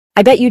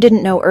I bet you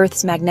didn't know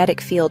Earth's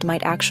magnetic field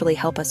might actually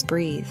help us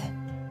breathe.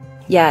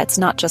 Yeah, it's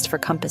not just for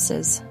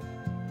compasses.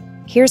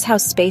 Here's how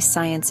space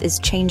science is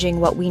changing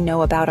what we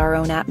know about our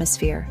own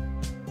atmosphere.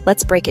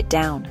 Let's break it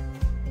down.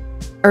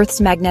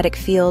 Earth's magnetic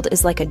field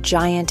is like a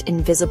giant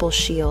invisible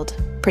shield,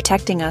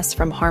 protecting us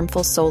from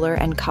harmful solar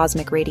and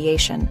cosmic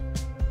radiation.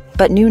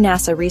 But new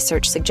NASA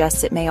research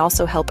suggests it may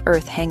also help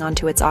Earth hang on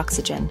to its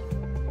oxygen.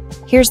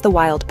 Here's the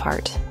wild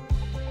part.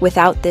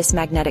 Without this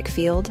magnetic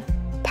field,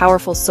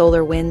 powerful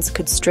solar winds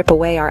could strip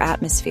away our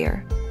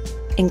atmosphere,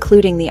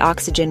 including the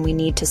oxygen we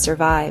need to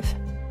survive.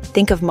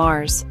 Think of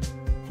Mars.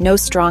 No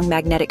strong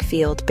magnetic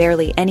field,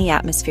 barely any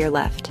atmosphere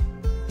left.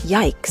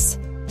 Yikes!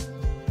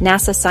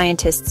 NASA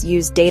scientists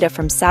use data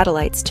from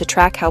satellites to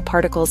track how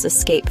particles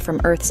escape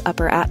from Earth's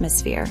upper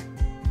atmosphere.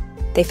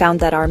 They found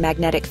that our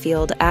magnetic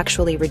field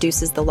actually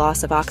reduces the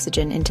loss of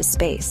oxygen into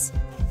space.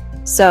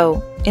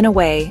 So, in a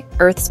way,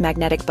 Earth's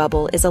magnetic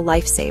bubble is a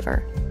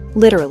lifesaver.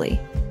 Literally.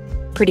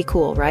 Pretty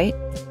cool, right?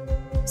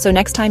 So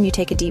next time you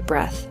take a deep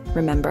breath,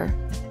 remember,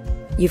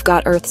 you've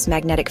got Earth's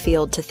magnetic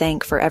field to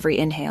thank for every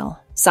inhale.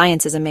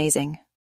 Science is amazing.